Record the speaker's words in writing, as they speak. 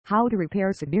How to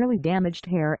repair severely damaged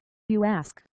hair, you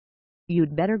ask?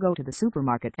 You'd better go to the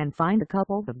supermarket and find a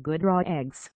couple of good raw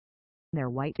eggs. Their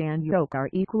white and yolk are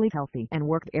equally healthy and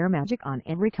work their magic on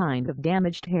every kind of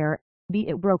damaged hair, be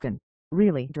it broken,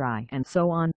 really dry and so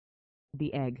on.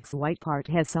 The egg's white part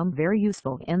has some very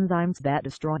useful enzymes that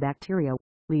destroy bacteria,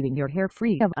 leaving your hair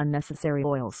free of unnecessary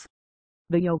oils.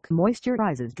 The yolk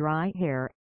moisturizes dry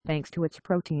hair, thanks to its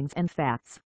proteins and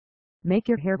fats. Make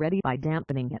your hair ready by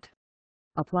dampening it.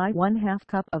 Apply 1/2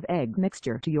 cup of egg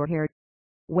mixture to your hair.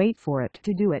 Wait for it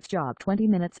to do its job 20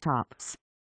 minutes tops.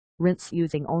 Rinse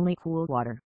using only cool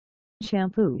water.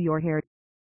 Shampoo your hair.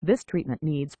 This treatment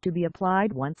needs to be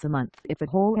applied once a month if a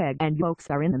whole egg and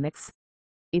yolks are in the mix.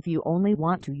 If you only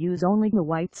want to use only the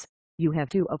whites, you have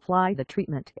to apply the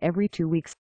treatment every 2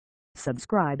 weeks.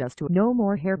 Subscribe us to know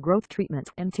more hair growth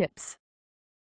treatments and tips.